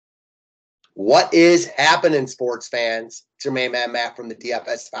What is happening, sports fans? It's your main man, Matt, from the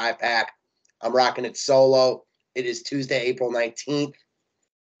DFS 5-pack. I'm rocking it solo. It is Tuesday, April 19th.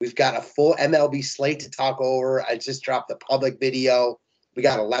 We've got a full MLB slate to talk over. I just dropped the public video. We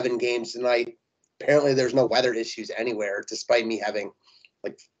got 11 games tonight. Apparently, there's no weather issues anywhere, despite me having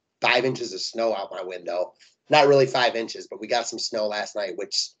like 5 inches of snow out my window. Not really 5 inches, but we got some snow last night,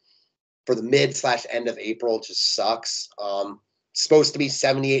 which for the mid/end of April just sucks. It's supposed to be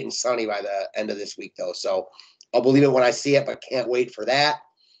 78 and sunny by the end of this week, though. So I'll believe it when I see it, but can't wait for that.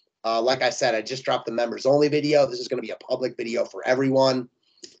 Like I said, I just dropped the members-only video. This is going to be a public video for everyone.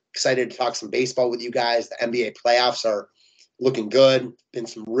 Excited to talk some baseball with you guys. The NBA playoffs are looking good. Been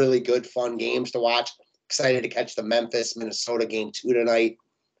some really good, fun games to watch. Excited to catch the Memphis-Minnesota game 2 tonight.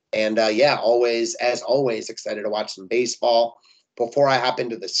 And, as always, excited to watch some baseball. Before I hop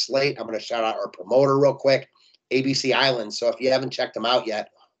into the slate, I'm going to shout out our promoter real quick, ABC Island. So if you haven't checked them out yet,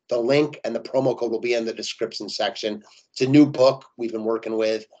 the link and the promo code will be in the description section. It's a new book we've been working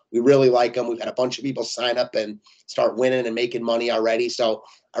with. We really like them. We've had a bunch of people sign up and start winning and making money already. So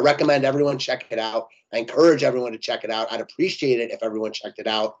I recommend everyone check it out. I encourage everyone to check it out. I'd appreciate it if everyone checked it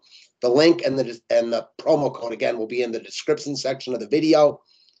out. The link and the promo code, again, will be in the description section of the video.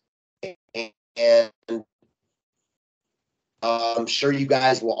 And I'm sure you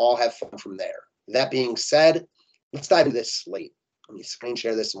guys will all have fun from there. That being said, let's dive into this slate. Let me screen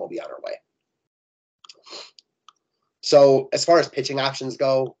share this and we'll be on our way. So as far as pitching options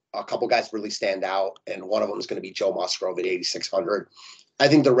go, a couple guys really stand out, and one of them is going to be Joe Musgrove at 8,600. I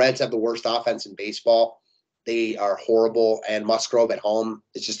think the Reds have the worst offense in baseball. They are horrible, and Musgrove at home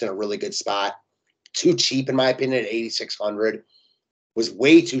is just in a really good spot. Too cheap, in my opinion, at 8,600. Was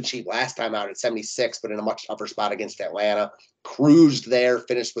way too cheap last time out at 76, but in a much tougher spot against Atlanta. Cruised there,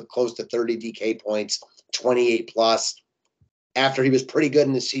 finished with close to 30 DK points, 28 plus. After he was pretty good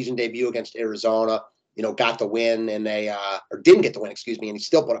in his season debut against Arizona, got the win and didn't get the win, and he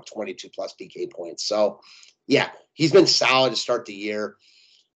still put up 22 plus DK points. So, yeah, he's been solid to start the year.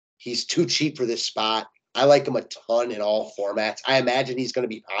 He's too cheap for this spot. I like him a ton in all formats. I imagine he's going to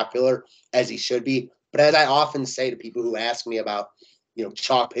be popular, as he should be. But as I often say to people who ask me about,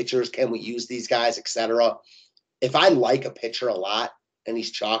 chalk pitchers, can we use these guys, etc. If I like a pitcher a lot and he's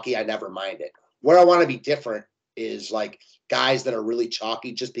chalky, I never mind it. Where I want to be different is like guys that are really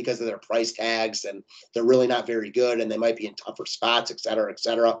chalky just because of their price tags and they're really not very good and they might be in tougher spots, et cetera, et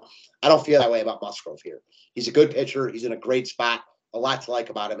cetera. I don't feel that way about Musgrove here. He's a good pitcher. He's in a great spot. A lot to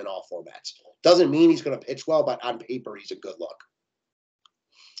like about him in all formats. Doesn't mean he's going to pitch well, but on paper, he's a good look.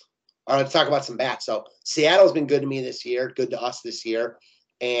 All right, let's talk about some bats. So Seattle's been good to me this year, good to us this year.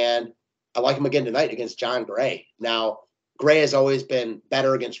 And I like him again tonight against John Gray. Now, Gray has always been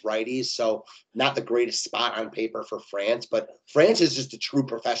better against righties, so not the greatest spot on paper for France, but France is just a true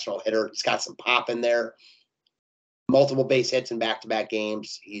professional hitter. He's got some pop in there, multiple base hits in back-to-back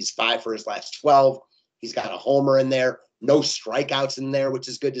games. He's 5 for his last 12. He's got a homer in there, no strikeouts in there, which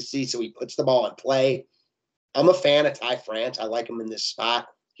is good to see, so he puts the ball in play. I'm a fan of Ty France. I like him in this spot.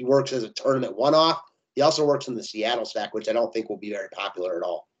 He works as a tournament one-off. He also works in the Seattle stack, which I don't think will be very popular at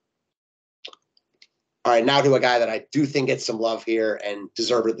all. All right, now to a guy that I do think gets some love here, and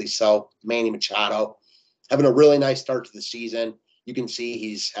deservedly so, Manny Machado. Having a really nice start to the season. You can see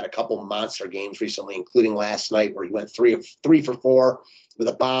he's had a couple monster games recently, including last night where he went 3 for 4 with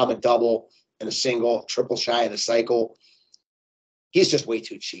a bomb, a double, and a single, triple shy of the cycle. He's just way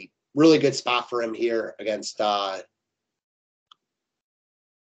too cheap. Really good spot for him here against Gil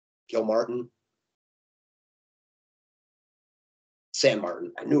Martin. San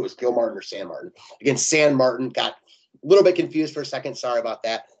Martin. I knew it was Gil Martin or San Martin. Against San Martin, got a little bit confused for a second. Sorry about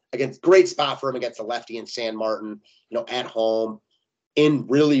that. Against great spot for him against the lefty in San Martin, at home, in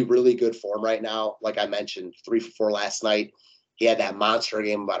really, really good form right now. Like I mentioned, 3 for 4 last night. He had that monster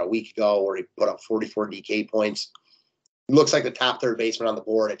game about a week ago where he put up 44 DK points. He looks like the top third baseman on the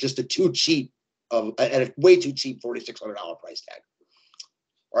board at just at a way too cheap $4,600 price tag.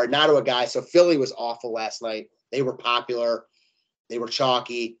 All right, now to a guy. So Philly was awful last night. They were popular. They were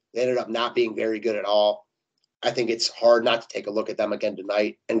chalky. They ended up not being very good at all. I think it's hard not to take a look at them again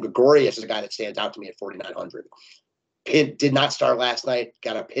tonight. And Gregorius is a guy that stands out to me at 4,900. Did not start last night.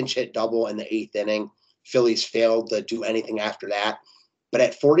 Got a pinch hit double in the 8th inning. Phillies failed to do anything after that. But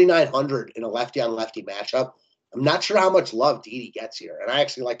at 4,900 in a lefty-on-lefty matchup, I'm not sure how much love Didi gets here. And I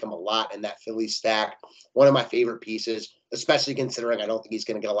actually like him a lot in that Phillies stack. One of my favorite pieces, especially considering I don't think he's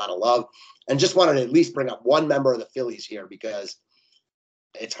going to get a lot of love. And just wanted to at least bring up one member of the Phillies here because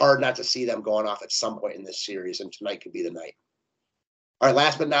it's hard not to see them going off at some point in this series, and tonight could be the night. All right,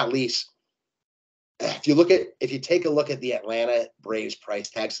 last but not least, if you take a look at the Atlanta Braves price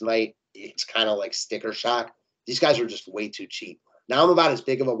tags tonight, it's kind of like sticker shock. These guys are just way too cheap. Now I'm about as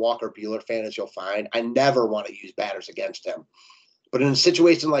big of a Walker Buehler fan as you'll find. I never want to use batters against him. But in a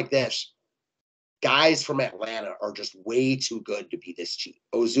situation like this, guys from Atlanta are just way too good to be this cheap.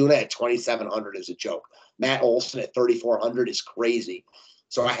 Ozuna at 2,700 is a joke. Matt Olson at 3,400 is crazy.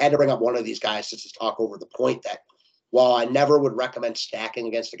 So I had to bring up one of these guys just to talk over the point that while I never would recommend stacking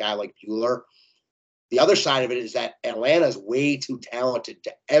against a guy like Buehler, the other side of it is that Atlanta is way too talented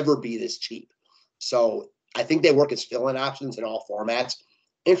to ever be this cheap. So I think they work as fill-in options in all formats.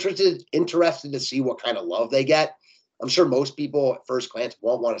 Interested to see what kind of love they get. I'm sure most people at first glance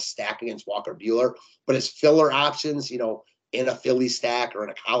won't want to stack against Walker Buehler, but as filler options, in a Philly stack or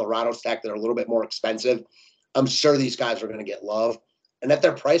in a Colorado stack that are a little bit more expensive, I'm sure these guys are going to get love, and at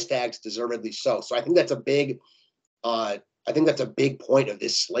their price tags, deservedly so. So I think that's a big point of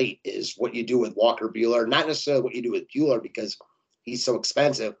this slate is what you do with Walker Buehler, not necessarily what you do with Buehler because he's so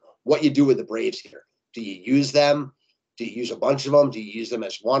expensive. What you do with the Braves here? Do you use them? Do you use a bunch of them? Do you use them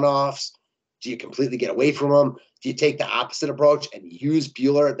as one-offs? Do you completely get away from them? Do you take the opposite approach and use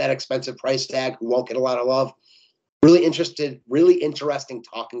Buehler at that expensive price tag who won't get a lot of love? Really interesting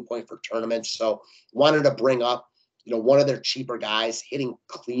talking point for tournaments. So wanted to bring up, one of their cheaper guys hitting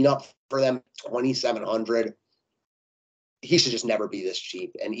cleanup for them, 2,700. He should just never be this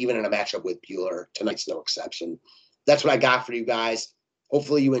cheap. And even in a matchup with Buehler, tonight's no exception. That's what I got for you guys.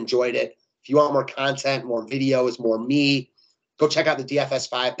 Hopefully you enjoyed it. If you want more content, more videos, more me, go check out the DFS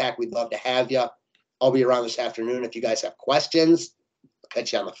 5-pack. We'd love to have you. I'll be around this afternoon if you guys have questions. I'll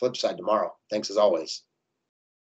catch you on the flip side tomorrow. Thanks as always.